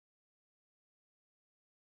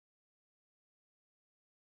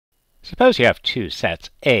Suppose you have two sets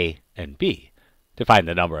A and B. To find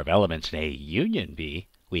the number of elements in A union B,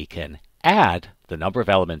 we can add the number of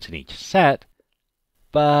elements in each set,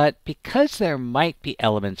 but because there might be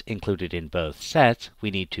elements included in both sets,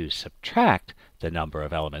 we need to subtract the number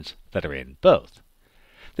of elements that are in both.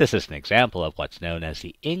 This is an example of what's known as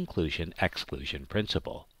the inclusion-exclusion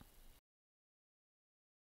principle.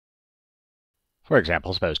 For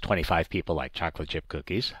example, suppose 25 people like chocolate chip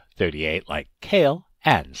cookies, 38 like kale,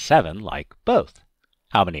 and 7 like both.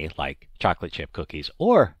 How many like chocolate chip cookies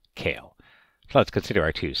or kale? So let's consider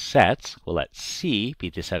our two sets. We'll let C be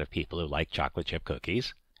the set of people who like chocolate chip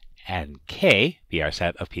cookies, and K be our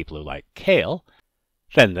set of people who like kale.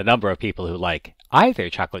 Then the number of people who like either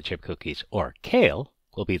chocolate chip cookies or kale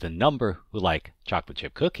will be the number who like chocolate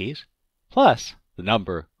chip cookies, plus the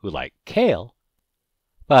number who like kale.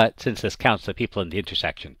 But since this counts the people in the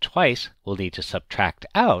intersection twice, we'll need to subtract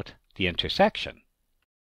out the intersection.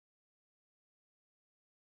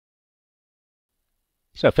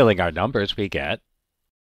 So filling our numbers, we get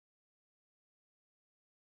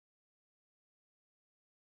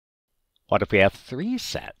what if we have three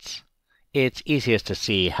sets? It's easiest to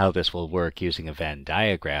see how this will work using a Venn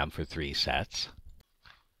diagram for three sets.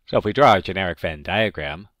 So if we draw a generic Venn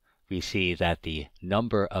diagram, we see that the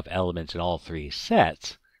number of elements in all three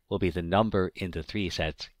sets will be the number in the three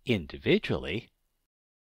sets individually.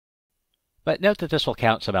 But note that this will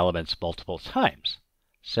count some elements multiple times.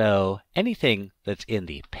 So anything that's in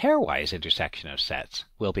the pairwise intersection of sets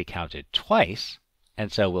will be counted twice,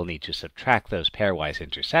 and so we'll need to subtract those pairwise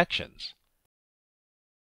intersections.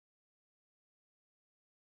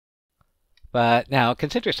 But now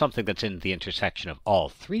consider something that's in the intersection of all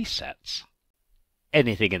three sets.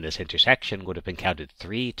 Anything in this intersection would have been counted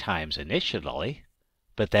 3 times initially,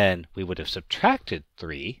 but then we would have subtracted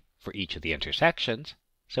 3 for each of the intersections,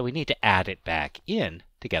 so we need to add it back in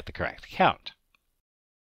to get the correct count.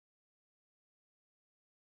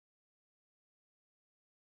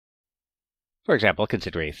 For example,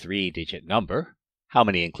 consider a 3-digit number. How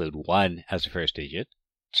many include 1 as the first digit,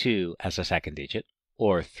 2 as the second digit,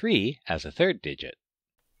 or 3 as the third digit?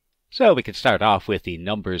 So we can start off with the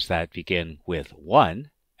numbers that begin with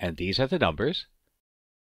 1, and these are the numbers.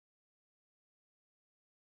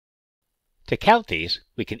 To count these,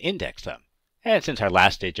 we can index them. And since our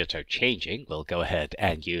last digits are changing, we'll go ahead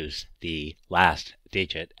and use the last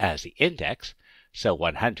digit as the index. So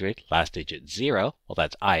 100, last digit 0, well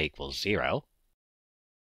that's I equals 0.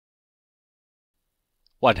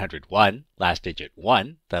 101, last digit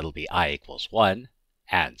 1, that'll be I equals 1,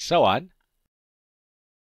 and so on.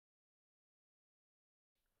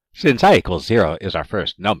 Since I equals 0 is our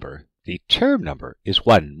first number, the term number is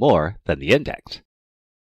 1 more than the index.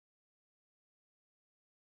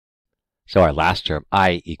 So our last term,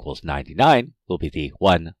 I equals 99, will be the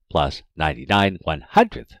 1 plus 99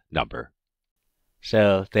 100th number.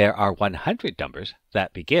 So there are 100 numbers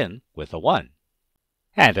that begin with a 1.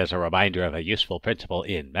 And as a reminder of a useful principle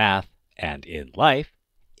in math and in life,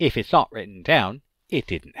 if it's not written down, it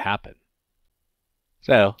didn't happen.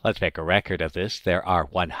 So let's make a record of this. There are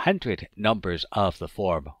 100 numbers of the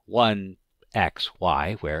form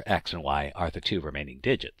 1xy, where x and y are the 2 remaining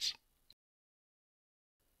digits.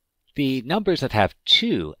 The numbers that have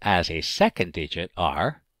 2 as a second digit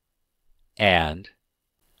are and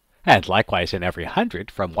likewise in every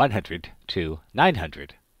 100 from 100 to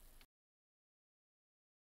 900.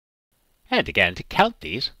 And again, to count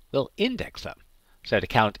these, we'll index them. So to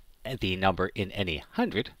count the number in any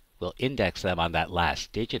 100, we'll index them on that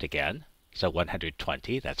last digit again. So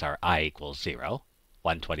 120, that's our I equals 0.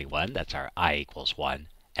 121, that's our I equals 1,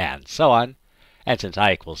 and so on. And since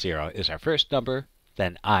I equals 0 is our first number,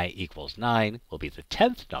 then I equals 9 will be the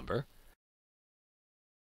 10th number.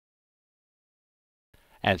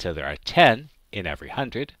 And so there are 10 in every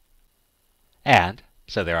 100. And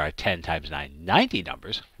so there are 10 times 9, 90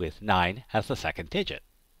 numbers with 9 as the second digit.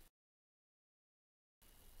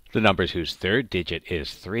 The numbers whose third digit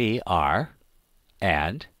is 3 are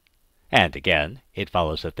and again, it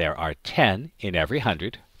follows that there are 10 in every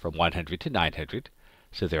 100 from 100 to 900,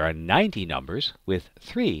 so there are 90 numbers with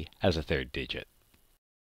 3 as a third digit.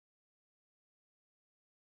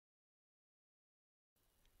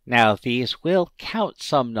 Now these will count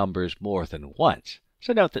some numbers more than once.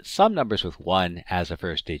 So note that some numbers with 1 as a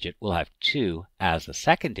first digit will have 2 as the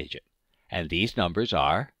second digit. And these numbers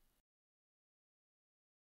are,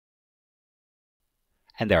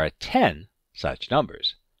 and there are 10 such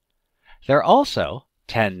numbers. There are also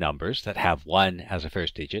 10 numbers that have 1 as a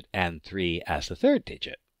first digit and 3 as the third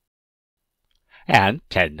digit. And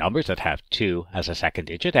 10 numbers that have 2 as a second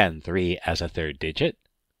digit and 3 as a third digit.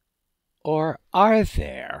 Or are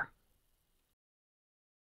there?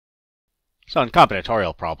 So in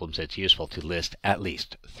combinatorial problems, it's useful to list at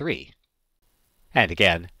least 3. And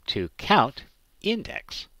again, to count,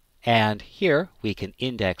 index. And here we can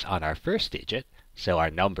index on our first digit, so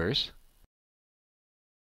our numbers.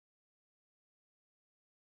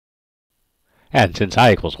 And since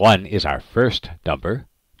I equals 1 is our first number,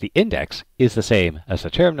 the index is the same as the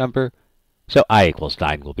term number, so I equals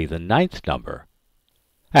 9 will be the 9th number.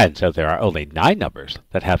 And so there are only 9 numbers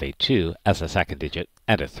that have a 2 as the second digit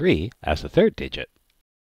and a 3 as the third digit.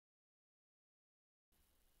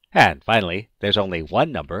 And finally, there's only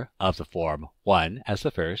one number of the form 1 as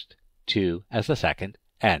the first, 2 as the second,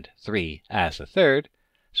 and 3 as the third.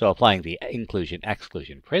 So applying the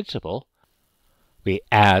inclusion-exclusion principle, we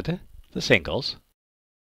add the singles,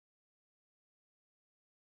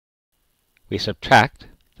 we subtract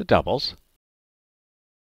the doubles,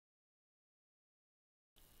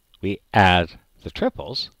 we add the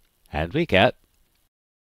triples, and we get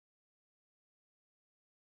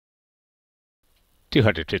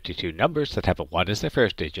 252 numbers that have a 1 as their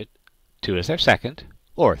first digit, 2 as their second,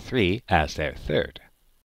 or 3 as their third.